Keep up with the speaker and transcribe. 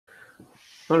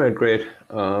All right, great.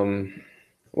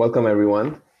 Welcome,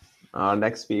 everyone. Our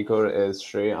next speaker is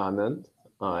Shrey Anand,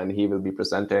 and he will be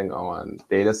presenting on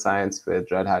data science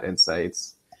with Red Hat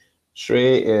Insights.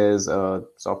 Shrey is a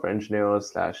software engineer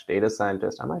slash data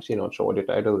scientist. I'm actually not sure what your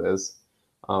title is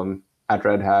at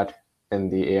Red Hat in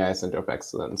the AI Center of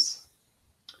Excellence.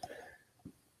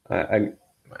 And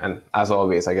as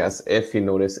always, I guess, if you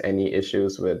notice any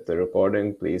issues with the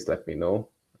recording, please let me know.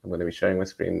 I'm going to be sharing my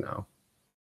screen now.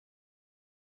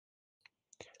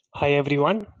 Hi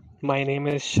everyone, my name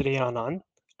is Shrey Anand.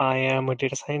 I am a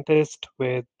data scientist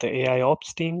with the AI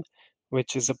Ops team,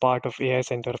 which is a part of AI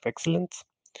Center of Excellence.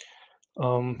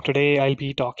 Today I'll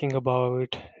be talking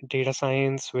about data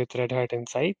science with Red Hat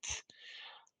Insights.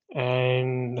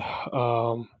 And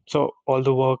so all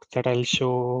the work that I'll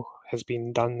show has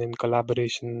been done in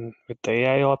collaboration with the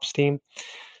AI Ops team.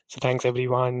 So thanks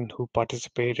everyone who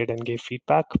participated and gave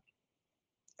feedback.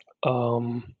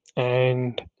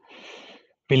 And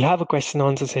we'll have a question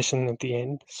answer session at the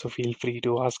end, so feel free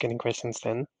to ask any questions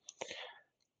then.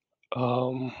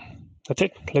 That's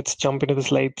it. Let's jump into the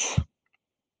slides.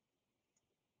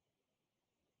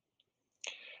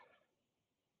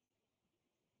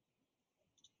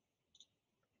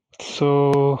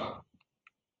 So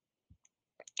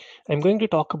I'm going to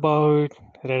talk about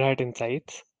Red Hat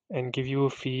Insights and give you a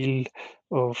feel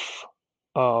of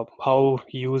how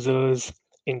users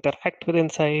interact with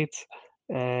Insights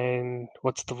and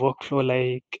what's the workflow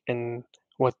like and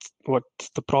what's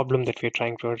the problem that we're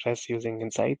trying to address using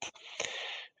Insights.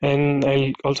 And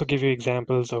I'll also give you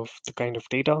examples of the kind of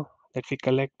data that we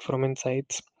collect from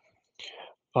Insights.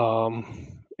 And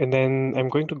then I'm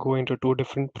going to go into two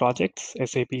different projects,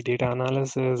 SAP Data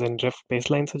Analysis and Drift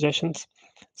Baseline Suggestions.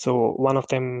 So one of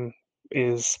them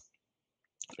is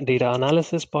data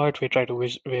analysis part, where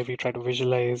we try to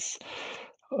visualize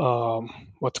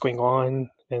what's going on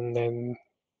and then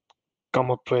come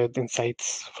up with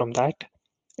insights from that.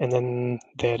 And then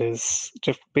there is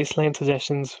Drift Baseline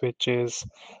Suggestions, which is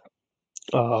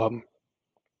more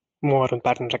on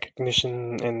pattern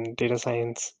recognition and data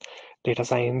science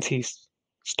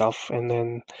stuff, and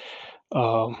then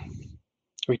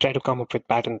we try to come up with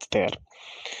patterns there.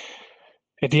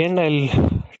 At the end,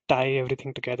 I'll tie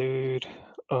everything together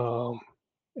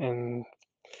and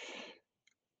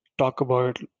talk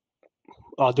about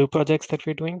other projects that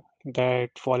we're doing that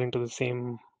fall into the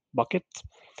same buckets,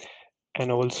 and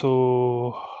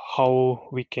also how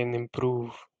we can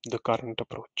improve the current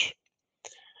approach.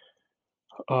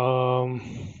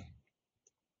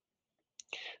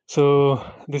 So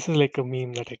this is like a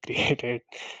meme that I created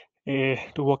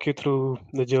to walk you through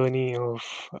the journey of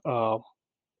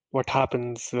what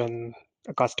happens when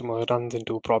a customer runs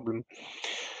into a problem.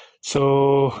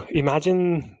 So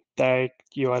imagine that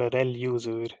you are a RHEL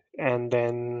user and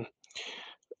then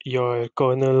your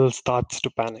kernel starts to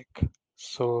panic.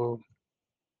 So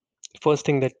first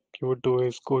thing that you would do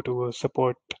is go to a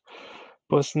support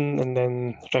person and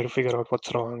then try to figure out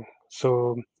what's wrong.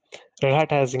 So Red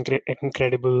Hat has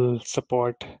incredible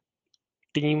support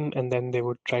team, and then they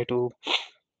would try to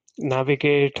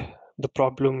navigate the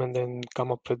problem and then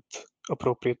come up with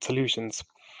appropriate solutions.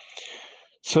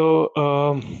 So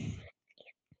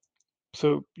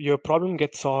so your problem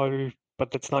gets solved,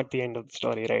 but that's not the end of the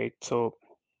story, right? So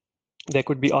there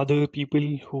could be other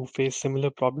people who face similar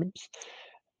problems,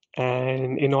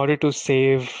 and in order to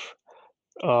save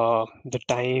the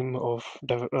time of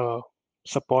the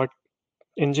support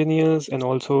engineers and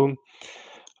also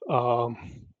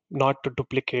not to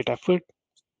duplicate effort,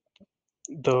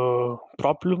 the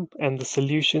problem and the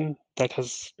solution that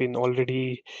has been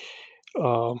already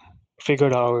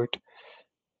figured out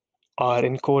are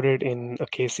encoded in a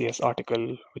KCS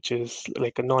article, which is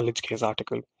like a knowledge case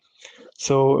article.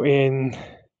 So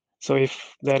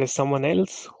if there is someone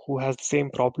else who has the same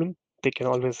problem, they can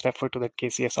always refer to that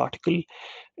KCS article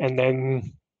and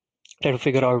then try to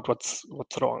figure out what's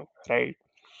wrong, right?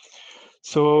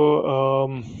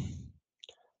 So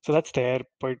so that's there,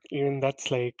 but even that's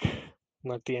like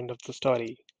not the end of the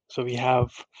story. So we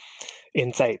have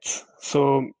insights.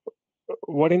 So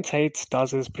what insights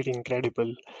does is pretty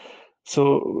incredible.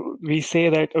 So we say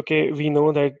that, okay, we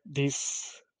know that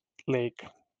these, like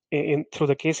through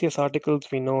the KCS articles,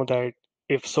 we know that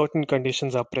if certain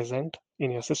conditions are present in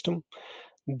your system,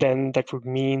 then that would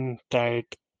mean that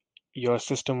your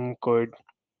system could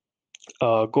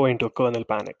go into a kernel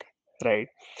panic, right?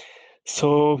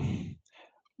 So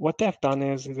what they have done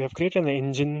is they have created an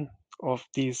engine of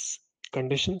these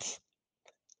conditions,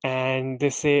 and they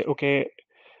say, okay,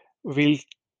 we'll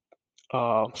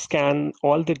scan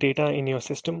all the data in your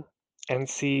system and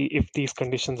see if these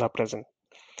conditions are present.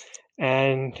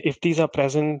 And if these are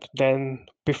present, then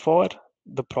before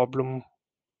the problem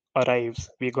arrives,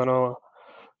 we're gonna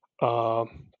uh,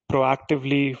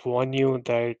 proactively warn you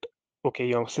that, okay,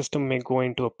 your system may go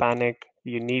into a panic.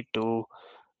 You need to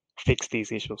fix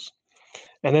these issues.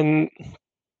 And then,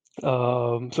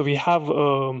 so we have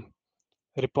a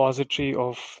repository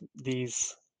of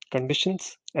these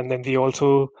conditions. And then we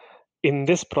also, in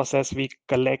this process, we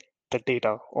collect the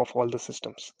data of all the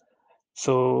systems.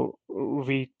 So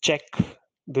we check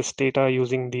this data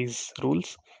using these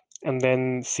rules and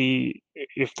then see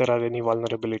if there are any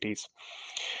vulnerabilities.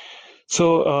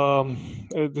 So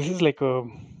this is like a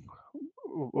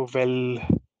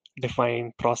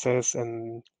well-defined process,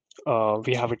 and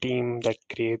we have a team that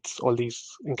creates all these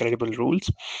incredible rules.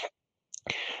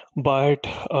 But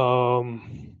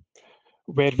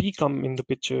where we come in the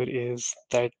picture is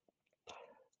that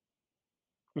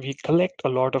we collect a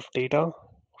lot of data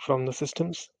from the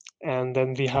systems, and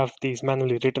then we have these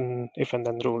manually written if and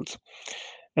then rules.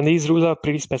 And these rules are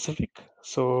pretty specific.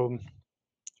 So,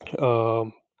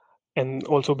 and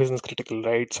also business critical,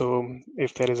 right? So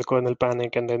if there is a kernel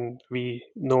panic and then we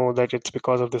know that it's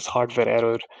because of this hardware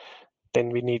error,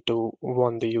 then we need to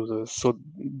warn the users. So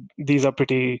these are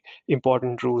pretty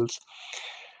important rules.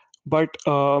 But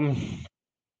so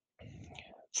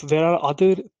there are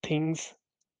other things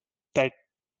that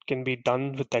can be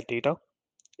done with that data,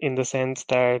 in the sense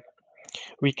that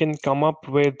we can come up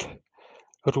with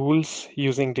rules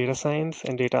using data science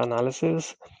and data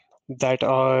analysis that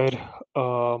are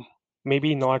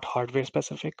maybe not hardware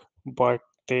specific, but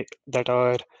that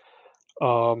are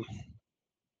um,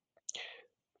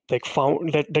 like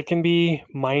found that can be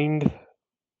mined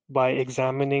by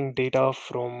examining data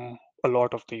from a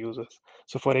lot of the users.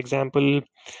 So for example,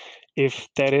 if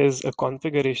there is a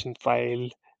configuration file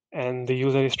and the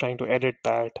user is trying to edit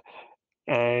that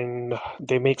and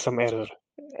they make some error,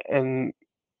 and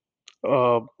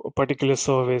a particular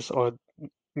service or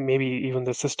maybe even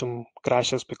the system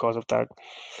crashes because of that,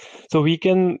 so we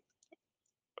can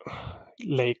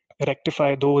like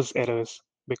rectify those errors,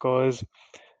 because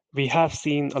we have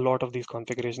seen a lot of these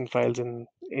configuration files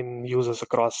in users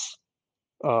across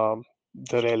the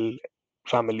RHEL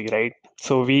family, right?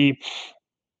 So we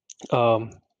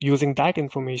using that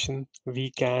information, we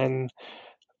can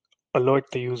alert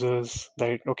the users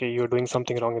that, okay, you're doing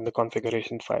something wrong in the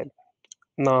configuration file.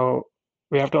 Now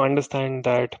we have to understand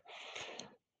that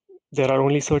there are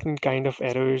only certain kind of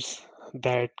errors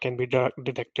that can be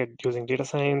detected using data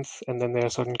science, and then there are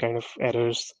certain kind of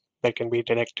errors that can be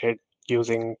detected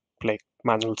using like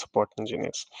manual support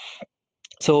engineers.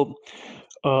 So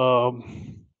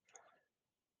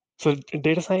so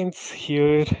data science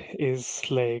here is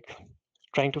like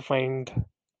trying to find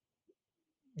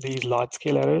these large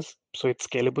scale errors, so it's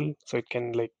scalable, so it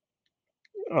can like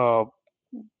uh,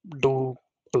 do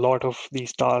a lot of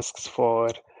these tasks for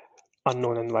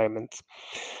unknown environments.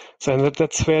 So and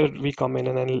that's where we come in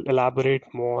and then elaborate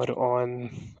more on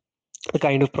the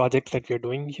kind of projects that we're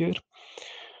doing here.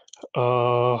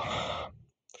 So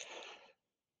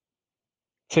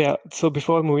yeah, so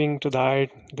before moving to that,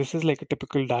 this is like a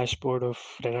typical dashboard of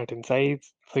Red Hat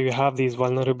Insights. So you have these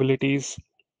vulnerabilities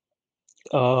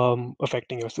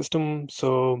affecting your system.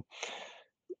 So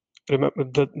remember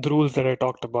the rules that I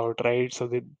talked about, right? So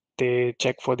they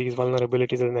check for these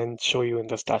vulnerabilities and then show you in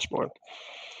this dashboard.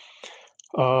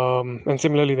 And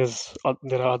similarly,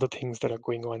 there are other things that are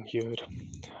going on here.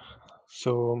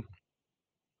 So,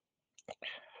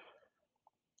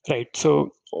 right.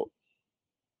 So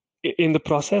in the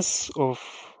process of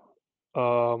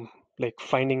like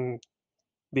finding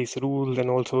these rules and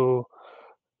also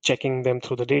checking them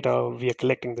through the data, we are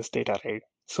collecting this data, right?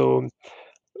 So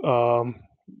um,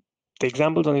 the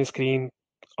examples on your screen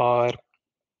are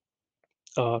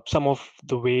some of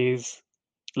the ways,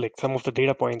 like some of the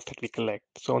data points that we collect.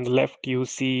 So on the left, you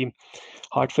see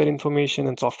hardware information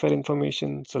and software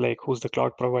information. So like who's the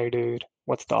cloud provider,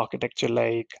 what's the architecture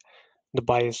like, the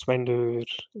BIOS vendor,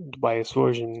 the BIOS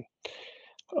version,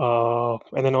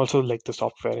 and then also like the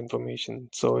software information.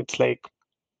 So it's like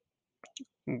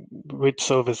which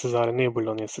services are enabled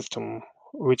on your system,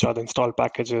 which are the installed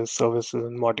packages, services,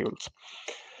 and modules.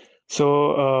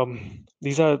 So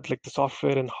these are like the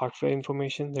software and hardware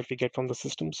information that we get from the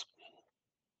systems.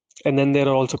 And then there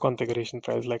are also configuration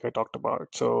files, like I talked about.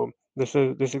 So this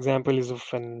example is of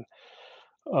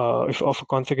of a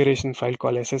configuration file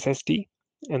called SSSD,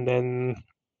 and then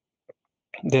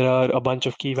there are a bunch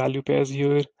of key value pairs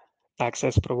here,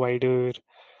 access provider,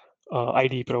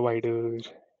 ID provider,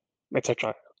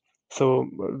 etc. So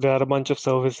there are a bunch of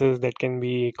services that can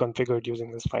be configured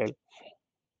using this file.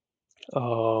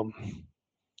 Um,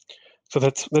 So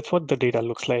that's what the data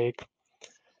looks like.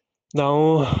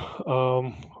 Now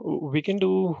we can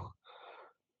do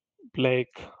like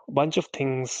a bunch of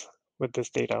things with this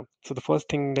data. So the first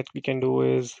thing that we can do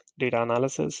is data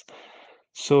analysis.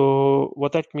 So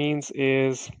what that means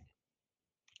is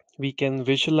we can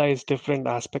visualize different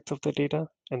aspects of the data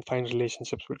and find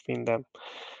relationships between them.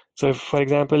 So if, for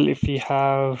example, if we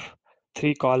have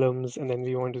 3 columns and then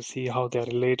we want to see how they're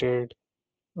related,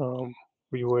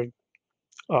 we would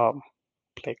um,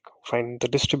 like find the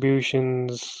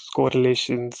distributions,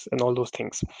 correlations, and all those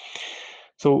things.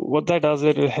 So what that does,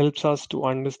 it helps us to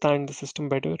understand the system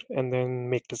better and then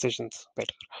make decisions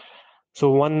better. So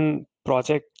one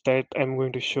project that I'm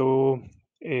going to show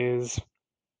is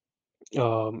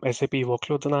SAP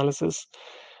workloads analysis,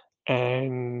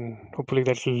 and hopefully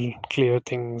that will clear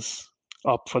things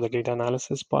up for the data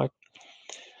analysis part.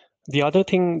 The other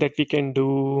thing that we can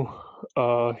do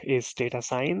is data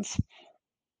science.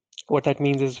 What that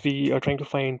means is we are trying to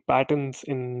find patterns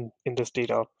in this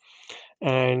data,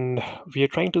 and we are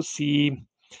trying to see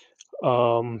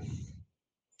um,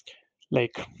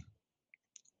 like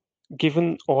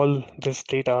given all this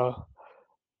data,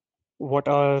 what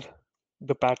are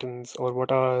the patterns or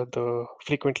what are the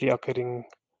frequently occurring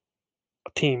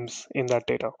themes in that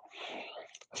data.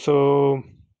 So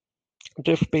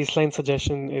drift baseline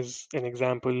suggestion is an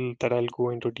example that I'll go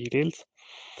into details.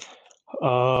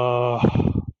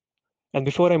 And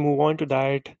before I move on to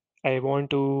that, I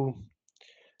want to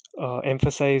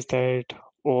emphasize that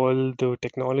all the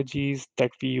technologies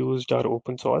that we used are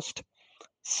open sourced.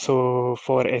 So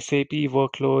for SAP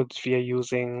workloads, we are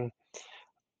using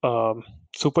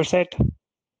Superset,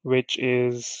 which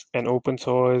is an open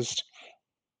sourced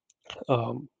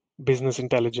um, business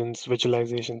intelligence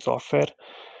visualization software.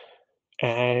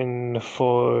 And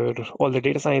for all the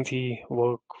data science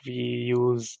work, we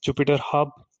use Jupyter Hub,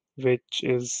 which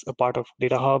is a part of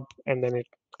Data Hub, and then it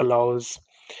allows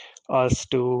us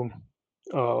to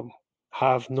um,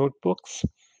 have notebooks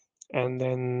and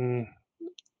then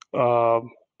uh,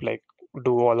 like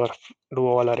do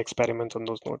all our experiments on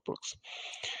those notebooks.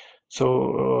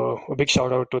 So a big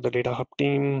shout out to the Data Hub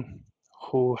team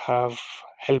who have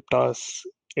helped us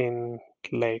in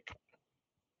like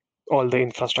all the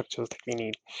infrastructures that we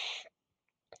need.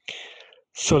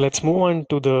 So let's move on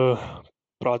to the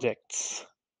projects.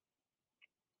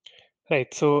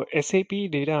 Right, so SAP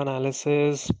data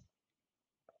analysis,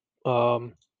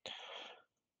 um,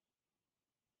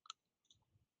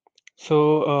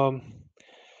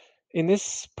 in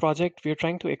this project, we are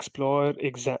trying to explore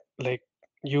like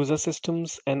user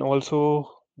systems and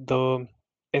also the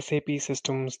SAP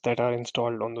systems that are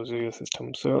installed on those user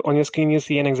systems. So on your screen, you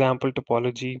see an example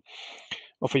topology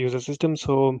of a user system.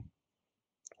 So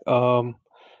um,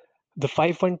 the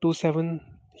 5127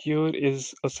 here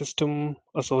is a system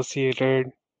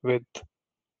associated with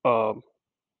a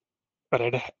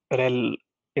RHEL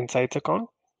Insights account.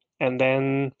 And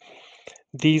then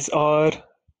these are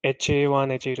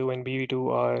HA1, HA2, and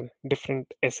BV2 are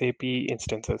different SAP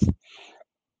instances.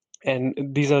 And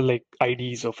these are like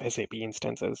IDs of SAP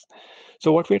instances.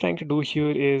 So what we're trying to do here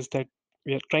is that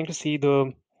we are trying to see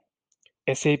the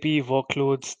SAP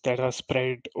workloads that are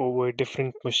spread over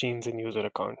different machines in user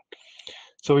account.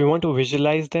 So we want to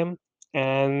visualize them,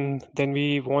 and then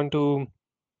we want to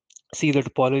see the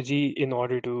topology in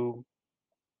order to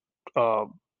uh,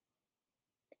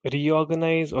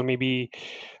 reorganize or maybe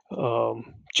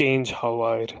change how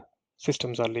our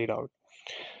systems are laid out.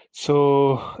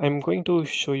 So I'm going to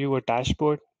show you a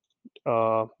dashboard,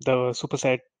 the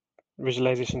Superset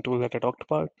visualization tool that I talked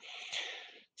about.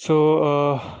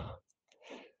 So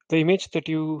the image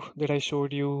that I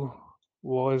showed you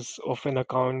was of an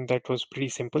account that was pretty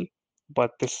simple,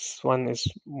 but this one is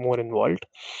more involved.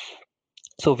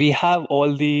 So we have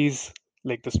all these,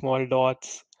 like the small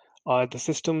dots are the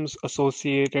systems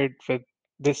associated with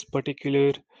this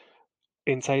particular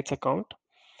Insights account,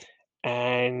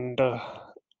 and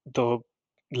the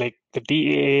like the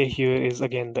DAA here is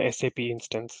again the SAP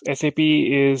instance. SAP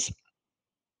is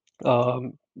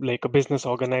like a business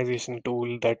organization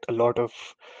tool that a lot of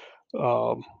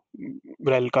um,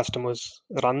 RHEL customers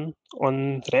run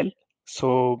on RHEL.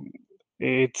 So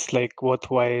it's like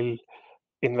worthwhile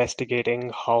investigating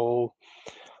how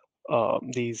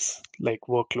these like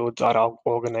workloads are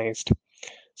organized.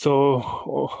 So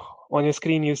on your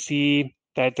screen, you see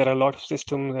that there are a lot of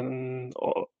systems, and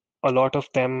a lot of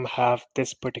them have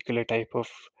this particular type of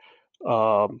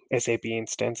SAP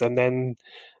instance. And then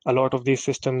a lot of these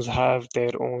systems have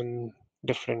their own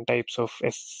different types of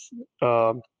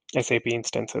SAP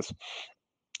instances.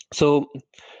 So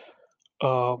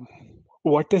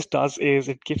what this does is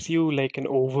it gives you like an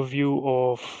overview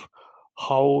of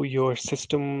how your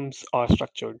systems are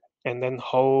structured, and then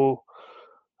how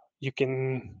you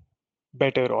can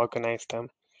better organize them.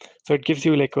 So it gives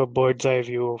you like a bird's eye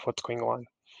view of what's going on.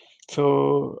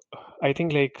 So I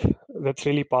think like that's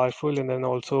really powerful, and then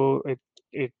also it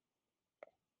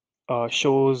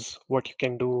shows what you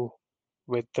can do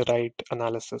with the right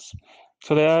analysis.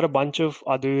 So there are a bunch of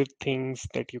other things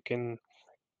that you can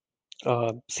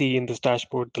see in this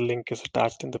dashboard. The link is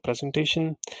attached in the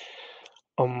presentation.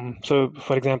 So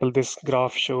for example, this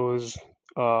graph shows,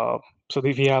 so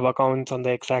if we have accounts on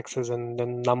the x-axis and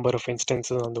then number of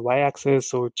instances on the y-axis,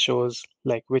 so it shows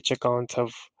like which accounts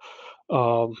have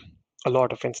um, a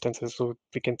lot of instances. So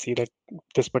we can see that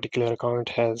this particular account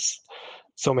has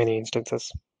so many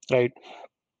instances, right?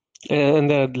 And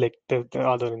like the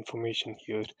other information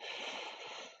here.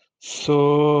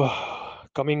 So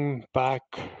coming back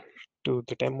to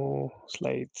the demo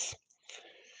slides.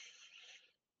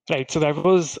 Right, so that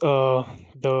was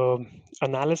the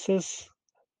analysis,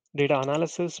 data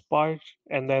analysis part.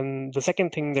 And then the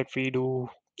second thing that we do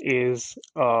is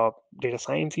data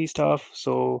science-y stuff.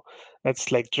 So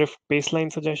that's like drift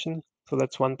baseline suggestion. So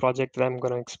that's one project that I'm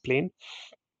going to explain.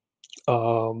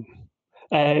 Um,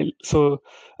 so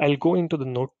I'll go into the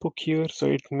notebook here. So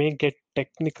it may get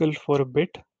technical for a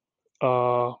bit,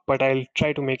 but I'll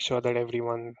try to make sure that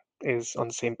everyone is on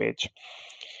the same page.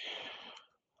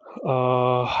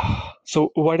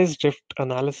 So what is drift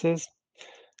analysis?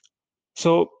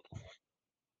 So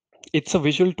it's a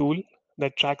visual tool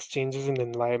that tracks changes in the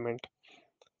environment.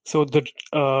 So the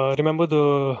remember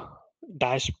the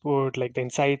dashboard, like the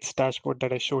insights dashboard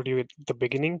that I showed you at the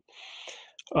beginning.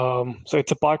 So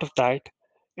it's a part of that.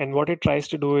 And what it tries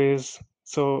to do is,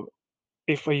 so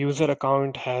if a user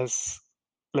account has,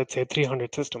 let's say,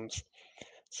 300 systems,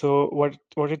 so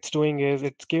what it's doing is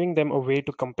it's giving them a way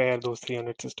to compare those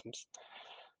 300 systems.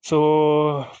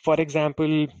 So for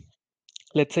example,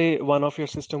 let's say one of your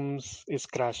systems is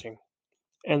crashing,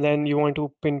 and then you want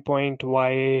to pinpoint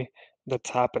why that's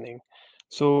happening.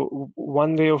 So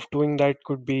one way of doing that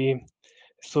could be,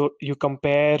 so you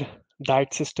compare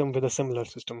that system with a similar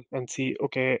system and see,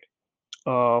 okay,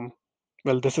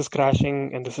 well, this is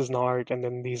crashing and this is not, and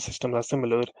then these systems are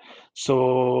similar.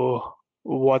 So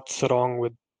what's wrong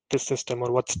with this system,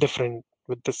 or what's different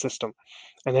with this system?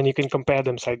 And then you can compare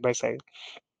them side by side.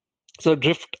 So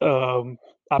Drift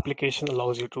application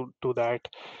allows you to do that.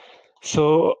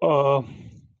 So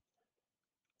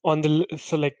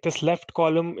so like this left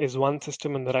column is one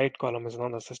system and the right column is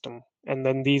another system, and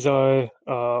then these are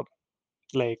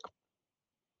like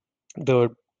the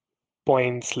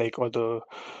points, like, or the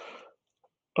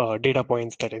data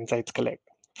points that insights collect.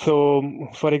 So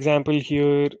for example,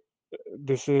 here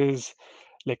this is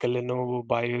like a Lenovo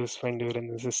BIOS vendor,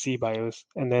 and this is C BIOS,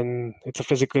 and then it's a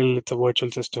physical, it's a virtual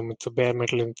system, it's a bare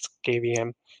metal, and it's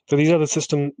KVM. So these are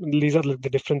the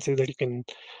differences that you can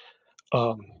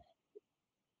um,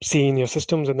 see in your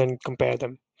systems and then compare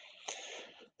them.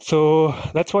 So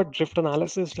that's what drift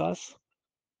analysis does.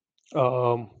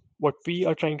 What we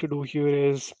are trying to do here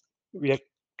is we are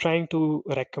trying to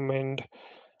recommend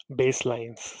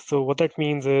baselines. So what that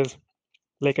means is,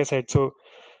 like I said, so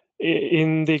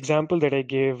in the example that I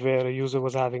gave where a user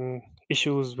was having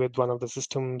issues with one of the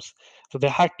systems, so they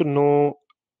had to know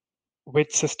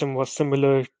which system was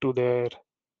similar to their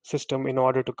system in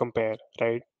order to compare,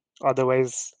 right?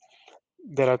 Otherwise,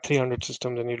 there are 300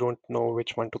 systems and you don't know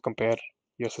which one to compare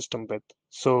your system with.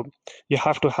 So you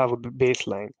have to have a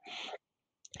baseline.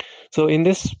 So in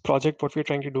this project, what we're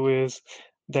trying to do is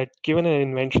that given an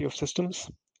inventory of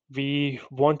systems, we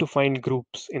want to find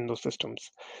groups in those systems.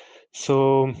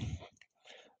 So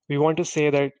we want to say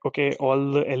that, okay,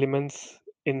 all the elements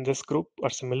in this group are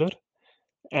similar.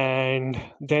 And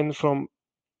then from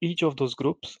each of those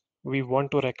groups, we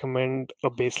want to recommend a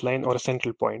baseline or a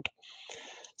central point.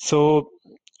 So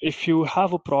if you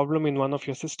have a problem in one of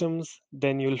your systems,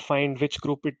 then you'll find which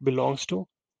group it belongs to,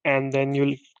 and then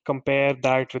you'll compare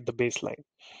that with the baseline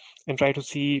and try to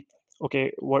see,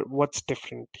 okay, what's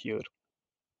different here.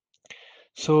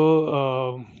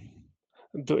 So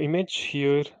the image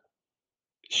here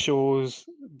shows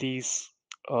these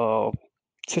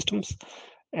systems,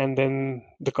 and then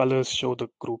the colors show the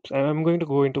groups. And I'm going to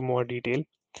go into more detail,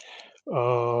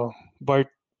 but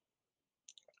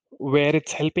where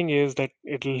it's helping is that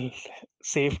it'll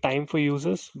save time for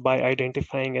users by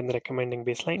identifying and recommending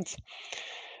baselines.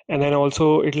 And then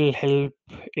also it'll help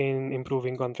in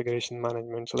improving configuration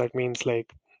management. So that means,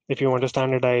 like, if you want to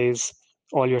standardize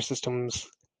all your systems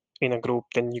in a group,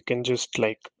 then you can just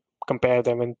like compare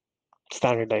them and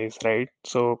standardize, right?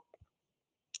 So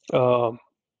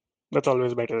that's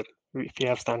always better if you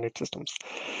have standard systems.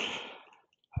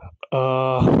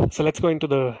 So let's go into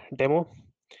the demo.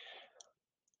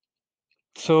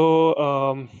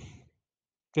 So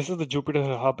this is the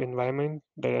Jupyter Hub environment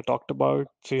that I talked about.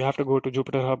 So you have to go to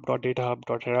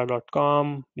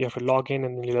jupyterhub.datahub.rhel.com. You have to log in,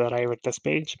 and then you'll arrive at this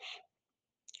page.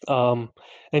 And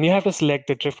you have to select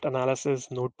the drift analysis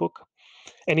notebook.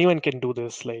 Anyone can do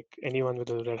this, like anyone with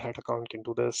a Red Hat account can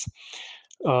do this.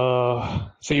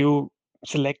 So you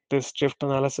select this drift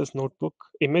analysis notebook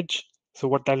image. So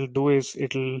what that'll do is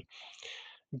it'll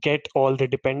get all the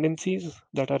dependencies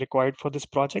that are required for this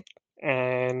project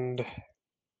and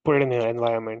put it in your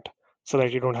environment so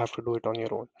that you don't have to do it on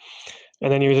your own.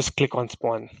 And then you just click on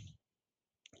spawn.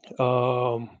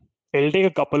 It'll take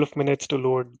a couple of minutes to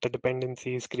load the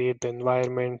dependencies, create the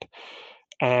environment,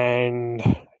 and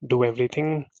do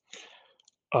everything.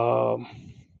 Yeah,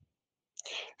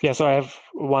 so I have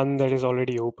one that is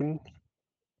already open.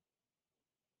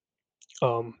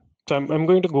 So I'm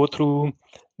going to go through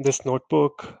this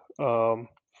notebook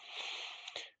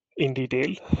in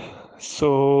detail.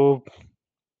 So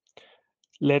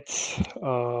let's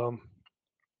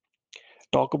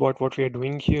talk about what we are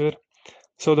doing here.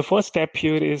 So the first step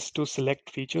here is to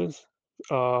select features.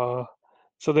 So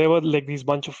there were like these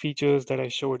bunch of features that I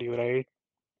showed you, right?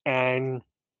 And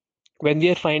when we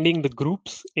are finding the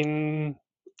groups in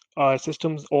our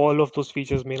systems, all of those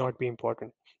features may not be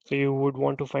important. So you would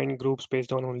want to find groups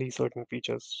based on only certain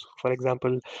features. For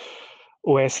example,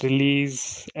 OS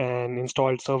release and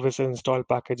installed services, installed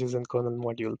packages, and kernel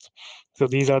modules. So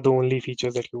these are the only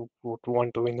features that you would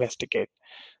want to investigate.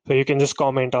 So you can just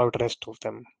comment out the rest of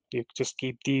them. You just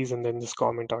keep these and then just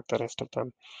comment out the rest of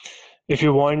them. If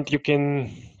you want, you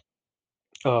can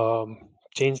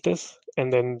change this,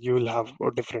 and then you will have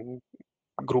a different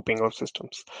grouping of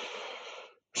systems.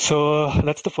 So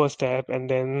that's the first step. And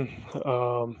then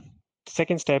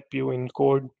second step, you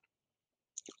encode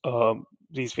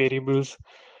these variables.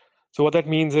 So what that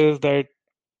means is that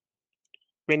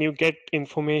when you get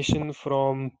information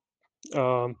from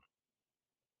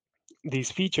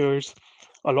these features,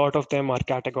 a lot of them are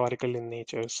categorical in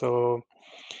nature. So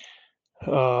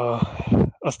a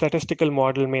statistical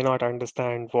model may not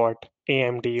understand what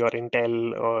AMD or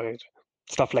Intel or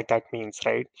stuff like that means,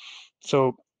 right?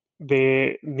 So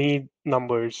they need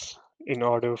numbers in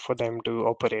order for them to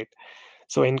operate.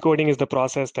 So encoding is the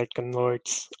process that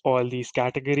converts all these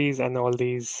categories and all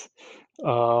these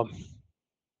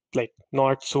like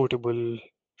not suitable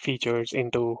features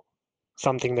into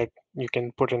something that you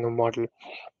can put in a model.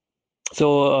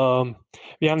 So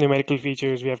we have numerical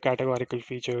features, we have categorical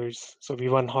features. So we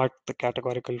one hot the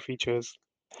categorical features.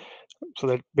 So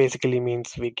that basically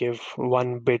means we give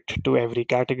one bit to every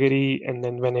category, and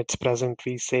then when it's present,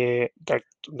 we say that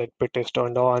that bit is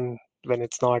turned on. When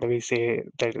it's not, we say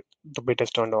that the bit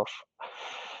is turned off.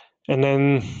 And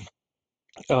then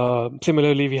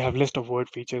similarly, we have list of word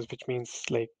features, which means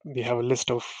like we have a list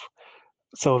of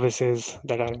services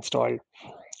that are installed.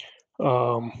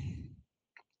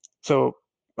 So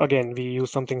again, we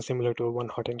use something similar to one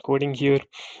hot encoding here.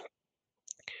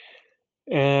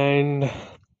 And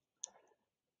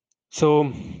so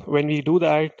when we do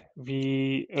that,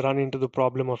 we run into the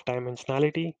problem of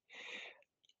dimensionality.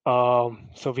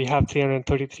 So we have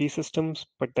 333 systems,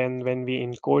 but then when we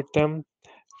encode them,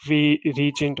 we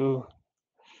reach into,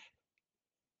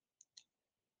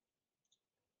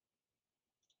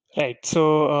 right.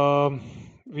 So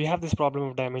we have this problem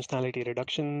of dimensionality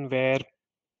reduction where,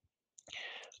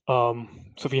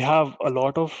 so we have a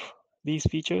lot of these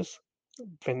features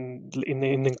when in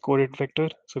the encoded vector.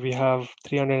 So we have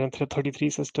 333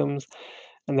 systems,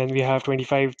 and then we have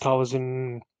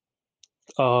 25,000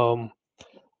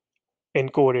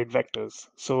 encoded vectors.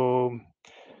 So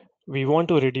we want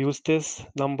to reduce this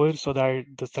number so that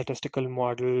the statistical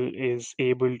model is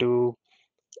able to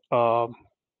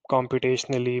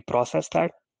computationally process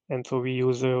that. And so we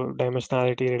use a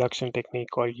dimensionality reduction technique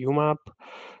called UMAP,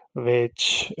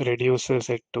 which reduces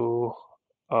it to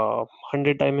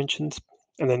 100 dimensions,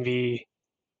 and then we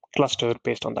cluster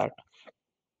based on that.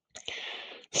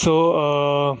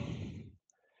 So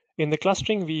in the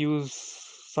clustering, we use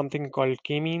something called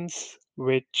k-means,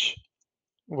 which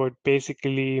would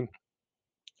basically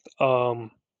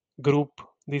group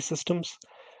these systems,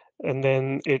 and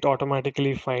then it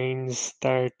automatically finds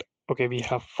that, okay, we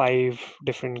have 5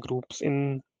 different groups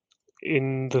in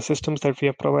the systems that we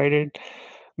have provided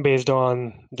based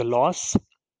on the loss,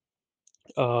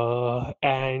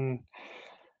 and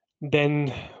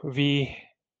then we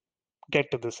get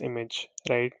to this image,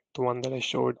 right, the one that I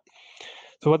showed.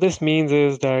 So what this means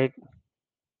is that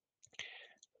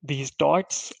these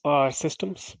dots are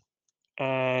systems,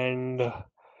 and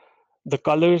The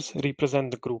colors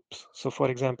represent the groups. So for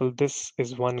example, this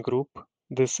is one group,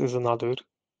 this is another,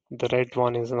 the red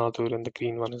one is another, and the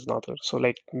green one is another. So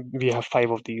like we have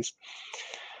 5 of these.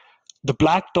 The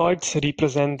black dots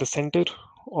represent the center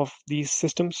of these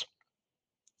systems,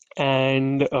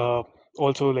 and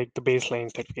also like the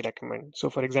baselines that we recommend. So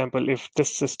for example, if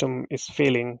this system is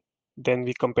failing, then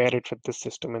we compare it with this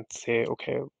system and say,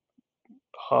 okay,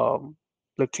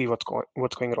 let's see what's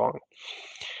going wrong.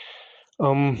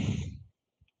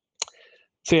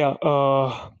 So yeah,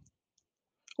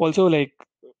 also like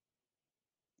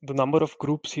the number of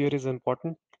groups here is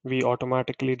important. We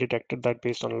automatically detected that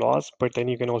based on laws, but then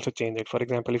you can also change it. For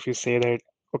example, if you say that,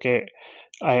 okay,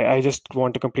 I just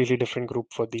want a completely different group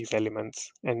for these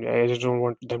elements, and I just don't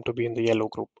want them to be in the yellow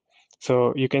group.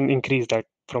 So you can increase that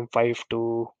from 5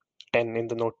 to 10 in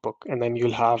the notebook, and then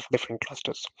you'll have different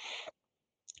clusters.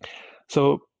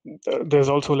 So there's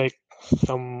also like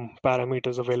some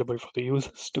parameters available for the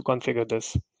users to configure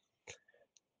this.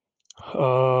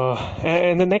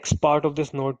 And the next part of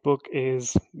this notebook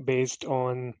is based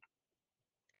on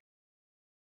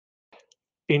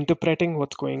interpreting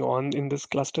what's going on in these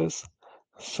clusters.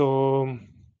 So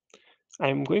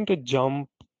I'm going to jump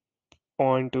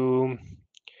onto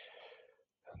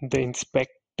the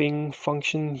inspecting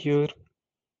function here.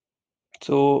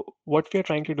 So what we are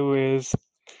trying to do is,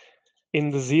 in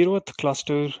the 0th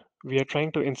cluster, we are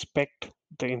trying to inspect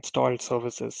the installed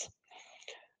services.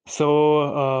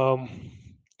 So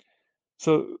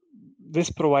so this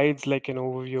provides like an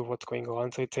overview of what's going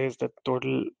on. So it says that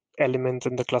total elements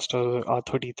in the cluster are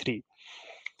 33.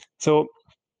 So,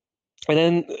 and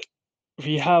then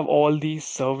we have all these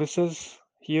services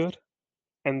here,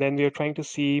 and then we are trying to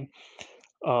see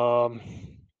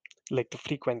like the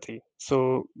frequency.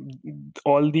 So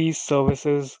all these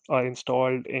services are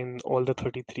installed in all the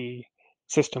 33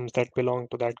 systems that belong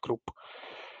to that group,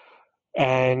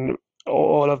 and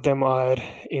all of them are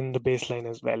in the baseline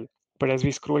as well. But as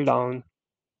we scroll down,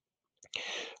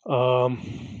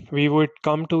 we would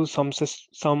come to some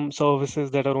services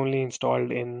that are only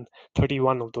installed in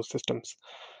 31 of those systems.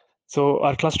 So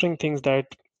our clustering thinks that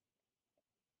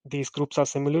these groups are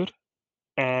similar,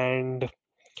 and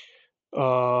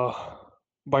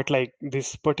but like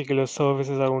these particular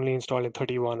services are only installed in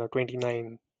 31 or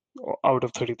 29 out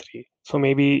of 33. So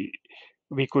maybe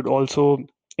we could also,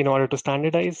 in order to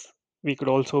standardize, we could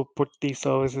also put these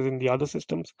services in the other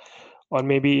systems, or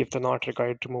maybe if they're not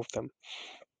required, remove them.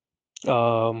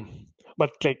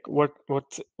 But like what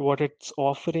it's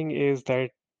offering is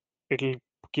that it'll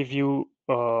give you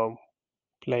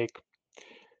like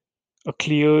a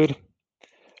clear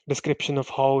description of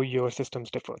how your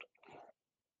systems differ.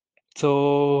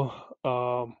 So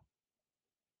so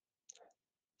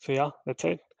yeah, that's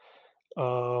it.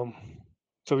 So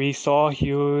we saw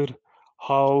here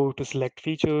how to select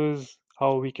features,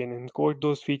 how we can encode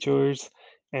those features,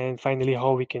 and finally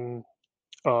how we can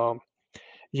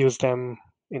use them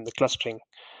in the clustering.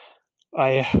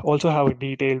 I also have a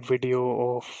detailed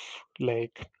video of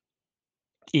like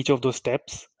each of those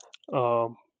steps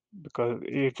because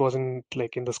it wasn't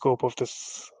like in the scope of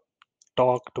this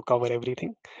talk to cover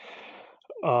everything.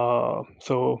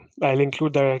 So I'll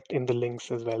include that in the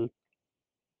links as well.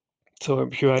 So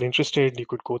if you are interested, you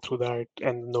could go through that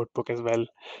and the notebook as well.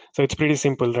 So it's pretty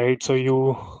simple, right? So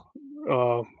you,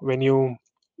 when you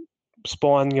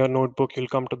spawn your notebook, you'll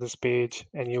come to this page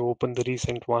and you open the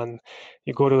recent one.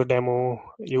 You go to the demo,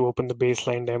 you open the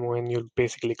baseline demo, and you'll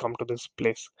basically come to this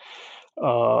place.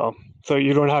 So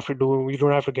you don't have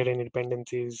to get any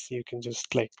dependencies. You can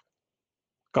just like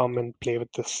come and play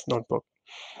with this notebook.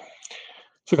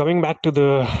 So coming back to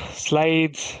the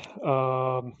slides.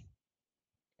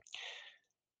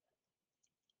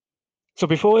 So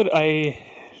before I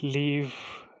leave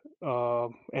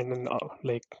and then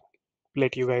like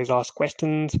let you guys ask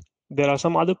questions, there are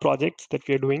some other projects that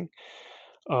we are doing.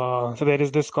 So there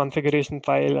is this configuration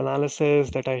file analysis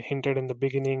that I hinted in the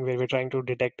beginning, where we're trying to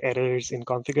detect errors in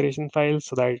configuration files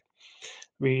so that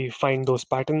we find those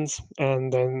patterns,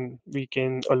 and then we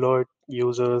can alert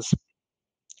users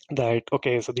that,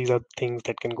 okay, so these are things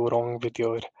that can go wrong with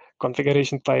your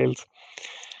configuration files.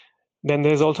 Then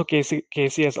there's also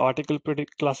KCS article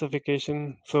predict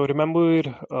classification. So remember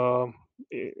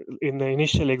in the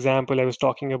initial example, I was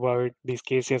talking about these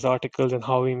KCS articles and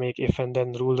how we make if and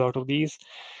then rules out of these.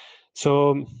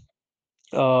 So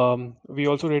we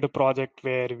also did a project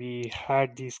where we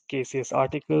had these KCS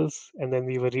articles, and then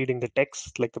we were reading the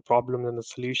text, like the problems and the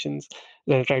solutions,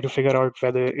 then try to figure out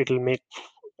whether it'll make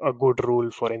a good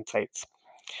rule for insights.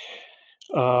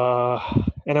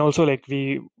 And also, like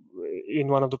in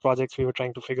one of the projects, we were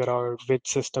trying to figure out which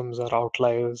systems are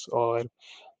outliers, or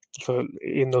So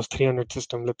in those 300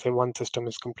 systems, let's say one system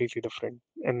is completely different,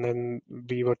 and then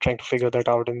we were trying to figure that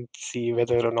out and see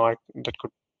whether or not that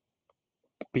could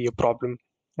be a problem.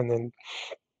 And then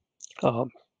um,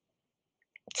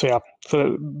 so yeah,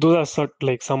 so those are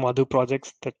like some other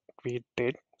projects that we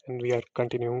did, and we are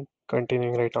continuing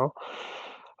right now.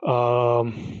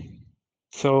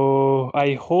 So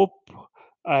I hope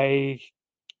I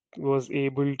was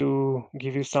able to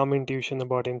give you some intuition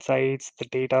about insights, the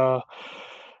data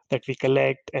that we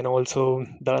collect, and also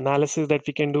the analysis that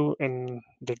we can do, and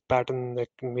the pattern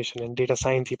recognition and data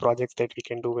science projects that we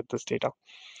can do with this data.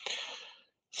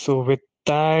 So with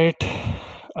that,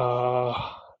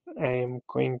 I am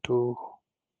going to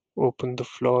open the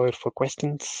floor for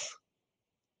questions.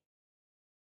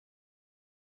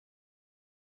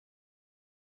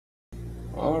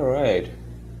 All right.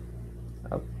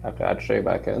 I'll have to add Shrey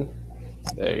back in.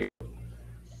 There you go.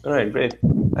 All right, great.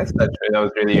 Thanks for that, Shrey. That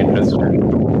was really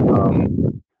interesting.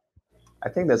 I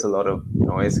think there's a lot of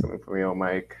noise coming from your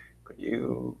mic. Could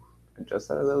you adjust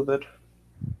that a little bit?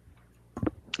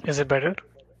 Is it better?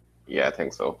 Yeah, I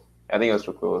think so. I think it was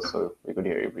too close, so we could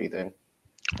hear you breathing.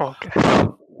 Okay.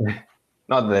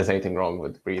 Not that there's anything wrong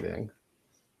with breathing.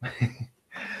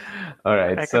 All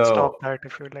right, I can so stop that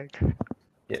if you like.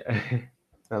 yeah,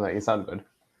 no, you sound good.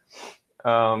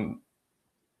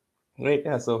 Great,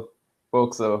 yeah. So,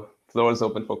 folks, the floor is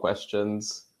open for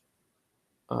questions.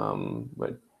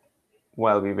 But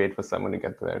while we wait for someone to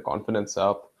get their confidence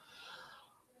up,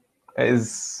 I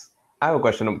have a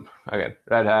question again.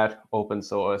 Red Hat, open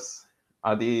source.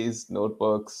 Are these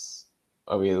notebooks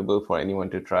available for anyone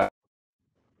to try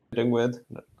with?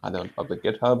 Are they on public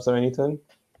GitHubs or anything?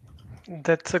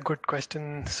 That's a good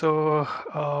question. So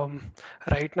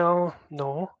right now,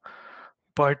 no,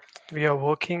 but we are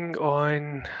working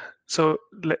on. So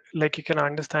like you can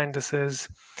understand, this is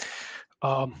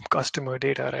customer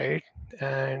data, right?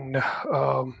 And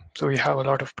so we have a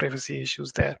lot of privacy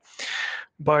issues there.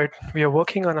 But we are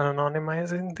working on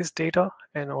anonymizing this data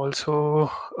and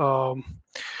also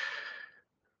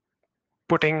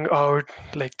putting out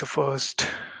like the first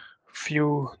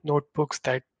few notebooks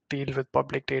that deal with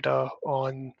public data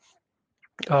on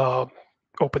uh,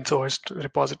 open source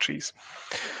repositories.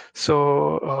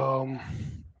 So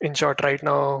in short, right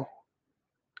now,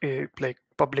 like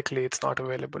publicly, it's not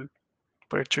available,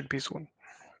 but it should be soon.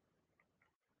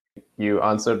 You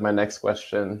answered my next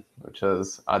question, which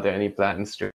is, are there any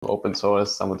plans to open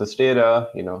source some of this data,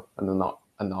 making the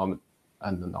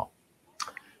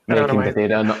Anonymizing it.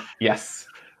 data, yes,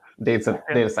 data,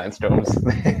 Yeah, data science terms,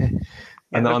 yeah,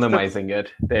 anonymizing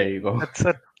it. There you go. that's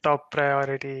a top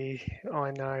priority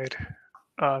on our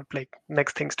like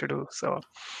next things to do. So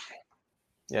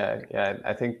Yeah,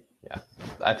 I think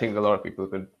a lot of people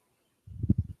could.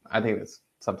 I think it's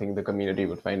something the community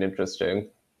would find interesting.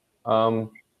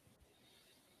 Um,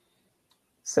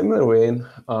 Similar vein,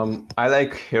 I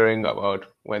like hearing about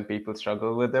when people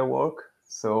struggle with their work.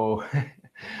 So,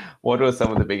 what were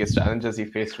some of the biggest challenges you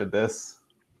faced with this?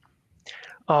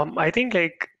 I think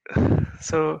like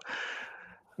so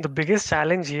the biggest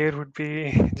challenge here would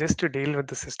be just to deal with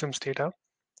the systems data.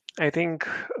 I think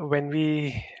when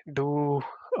we do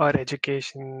our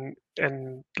education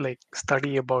and like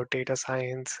study about data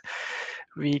science,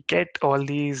 we get all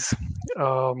these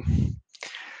um,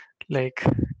 like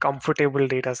comfortable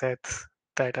data sets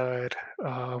that are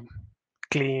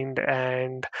cleaned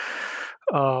and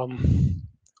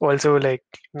also like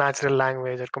natural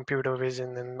language or computer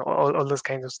vision and all those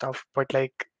kinds of stuff. But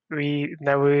like we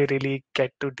never really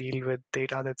get to deal with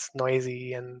data that's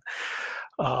noisy and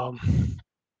um,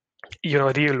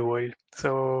 real world.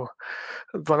 So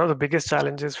one of the biggest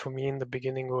challenges for me in the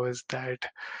beginning was that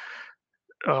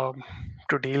um,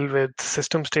 to deal with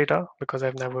systems data because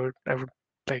I never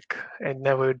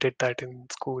did that in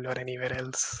school or anywhere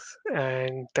else,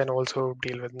 and then also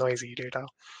deal with noisy data.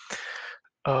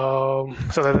 So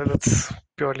that's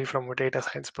purely from a data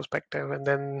science perspective, and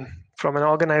then from an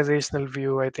organizational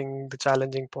view, I think the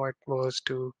challenging part was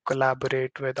to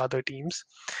collaborate with other teams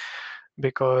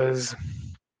because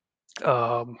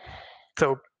um,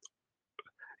 so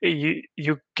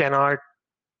you cannot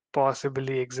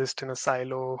possibly exist in a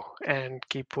silo and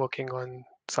keep working on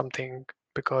something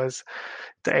because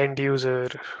the end user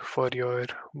for your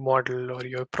model or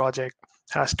your project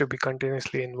has to be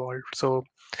continuously involved. So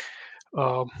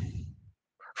um,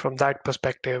 from that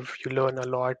perspective, you learn a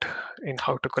lot in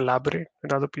how to collaborate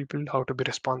with other people, how to be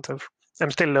responsive.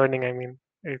 I'm still learning. I mean,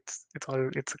 it's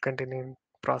a continuing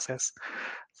process.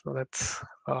 So that's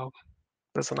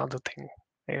another thing,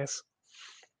 I guess.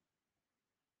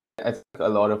 I think a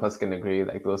lot of us can agree,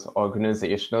 like those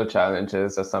organizational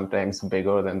challenges are sometimes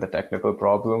bigger than the technical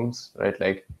problems, right?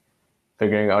 Like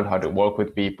figuring out how to work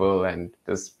with people and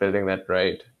just building that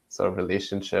right sort of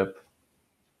relationship.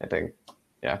 I think,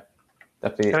 yeah,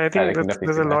 definitely, And I I think can definitely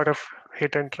there's see a that. lot of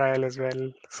hit and trial as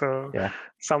well. So Yeah.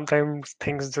 sometimes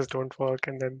things just don't work,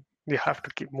 and then you have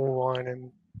to keep move on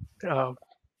and uh,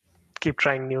 keep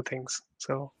trying new things.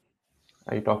 So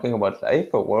Are you talking about life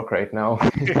or work right now?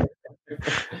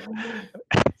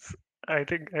 I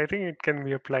think it can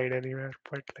be applied anywhere,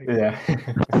 but like Yeah.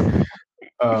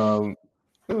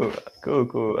 Cool, cool,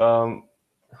 cool.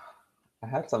 I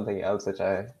had something else which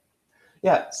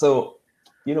yeah. So,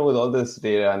 with all this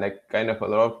data and like kind of a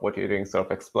lot of what you're doing sort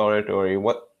of exploratory,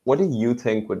 what do you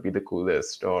think would be the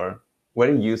coolest, or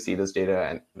where do you see this data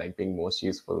and like being most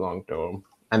useful long term?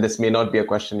 And this may not be a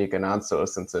question you can answer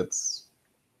since it's,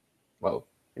 well,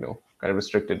 kind of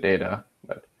restricted data,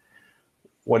 but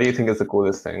what do you think is the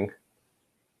coolest thing?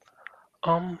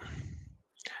 um,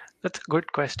 that's a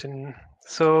good question.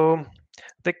 So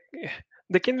there,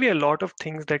 there can be a lot of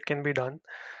things that can be done.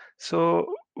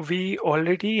 So we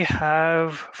already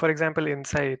have, for example,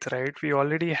 Insights, right? We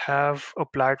already have a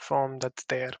platform that's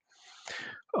there.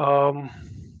 Um,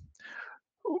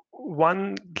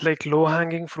 One like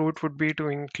low-hanging fruit would be to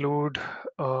include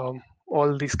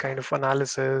all these kind of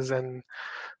analysis and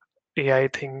AI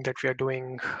thing that we are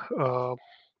doing uh,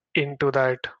 into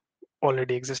that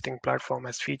already existing platform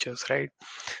as features, right?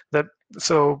 That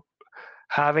so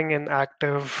having an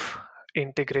active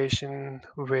integration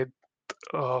with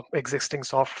existing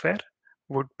software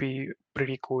would be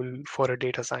pretty cool for a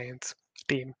data science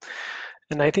team.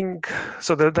 And I think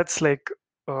so that's like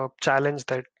a challenge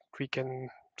that we can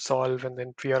solve, and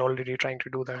then we are already trying to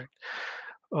do that.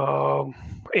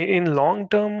 In long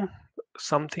term,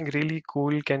 something really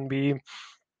cool can be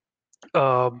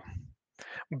um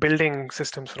building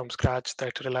systems from scratch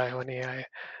that rely on AI,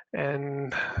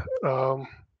 and um,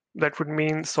 that would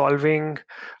mean solving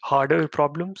harder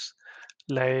problems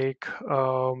like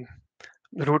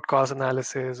root cause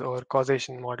analysis or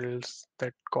causation models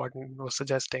that Gordon was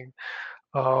suggesting,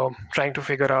 trying to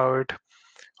figure out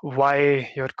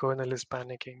why your kernel is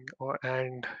panicking,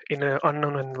 and in an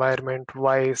unknown environment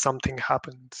why something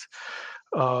happens,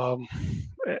 um,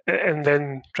 and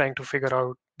then trying to figure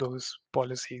out those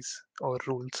policies or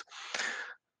rules.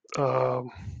 um,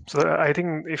 so I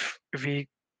think if we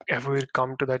ever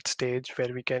come to that stage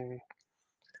where we can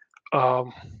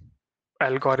um,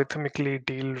 algorithmically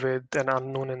deal with an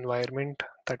unknown environment,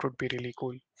 that would be really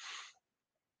cool.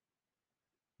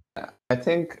 I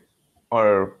think,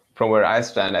 or from where I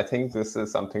stand, I think this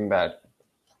is something that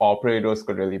operators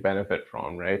could really benefit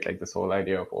from, right? Like this whole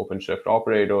idea of OpenShift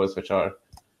operators,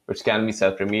 which can be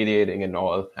self-remediating and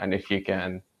all. And if you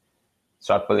can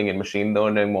start pulling in machine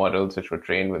learning models which were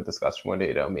trained with this customer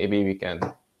data, maybe we can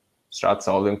start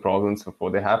solving problems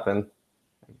before they happen,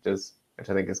 which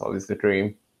I think is always the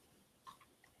dream.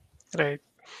 Right.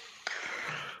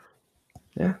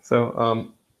 Yeah.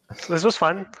 So So this was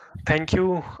fun. Thank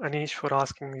you, Anish, for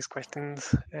asking these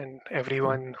questions, and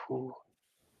everyone who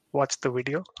watched the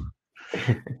video.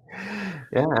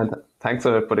 yeah, and thanks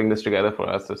for putting this together for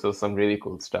us. This was some really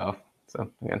cool stuff. So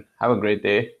again, have a great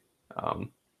day,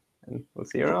 and we'll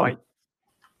see you Bye-bye. around.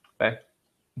 Bye.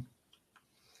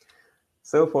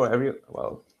 So for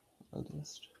I'll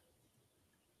just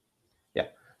yeah.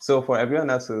 So for everyone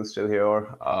else who's still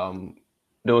here,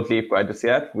 don't leave quite just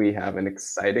yet. We have an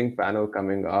exciting panel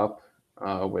coming up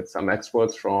with some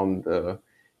experts from the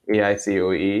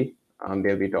AICOE.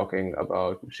 They'll be talking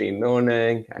about machine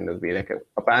learning, and it'll be like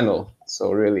a panel.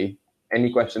 So really,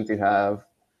 any questions you have,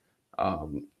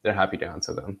 they're happy to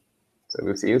answer them. So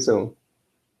we'll see you soon.